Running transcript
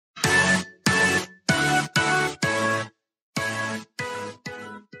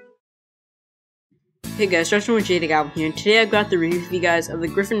Hey guys, Justin with goo.gl here, and today I've got the review for you guys of the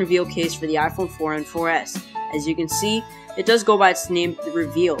Griffin Reveal case for the iPhone 4 and 4S. As you can see, it does go by its name, the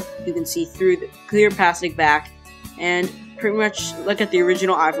Reveal. You can see through the clear plastic back, and pretty much look at the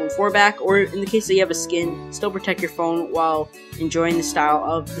original iPhone 4 back, or in the case that you have a skin, still protect your phone while enjoying the style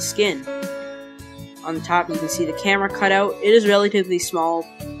of the skin. On the top, you can see the camera cutout. It is relatively small,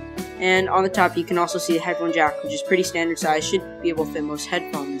 and on the top, you can also see the headphone jack, which is pretty standard size, should be able to fit most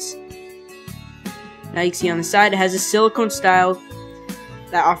headphones. Now you can see on the side it has a silicone style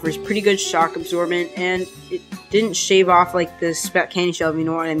that offers pretty good shock absorbent, and it didn't shave off like the candy shell, if you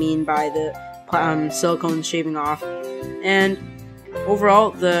know what I mean by the silicone shaving off. And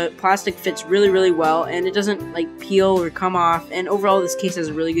overall the plastic fits really well, and it doesn't like peel or come off, and overall this case has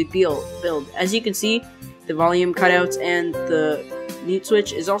a really good build. As you can see, the volume cutouts and the mute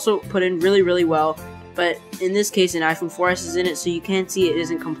switch is also put in really well. But in this case, an iPhone 4S is in it, so you can't see it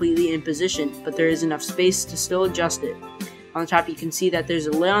isn't completely in position, but there is enough space to still adjust it. On the top, you can see that there's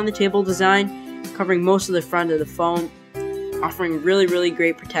a lay on the table design covering most of the front of the phone, offering really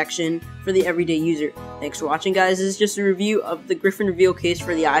great protection for the everyday user. Thanks for watching, guys. This is just a review of the Griffin Reveal case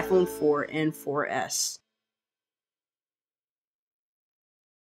for the iPhone 4 and 4S.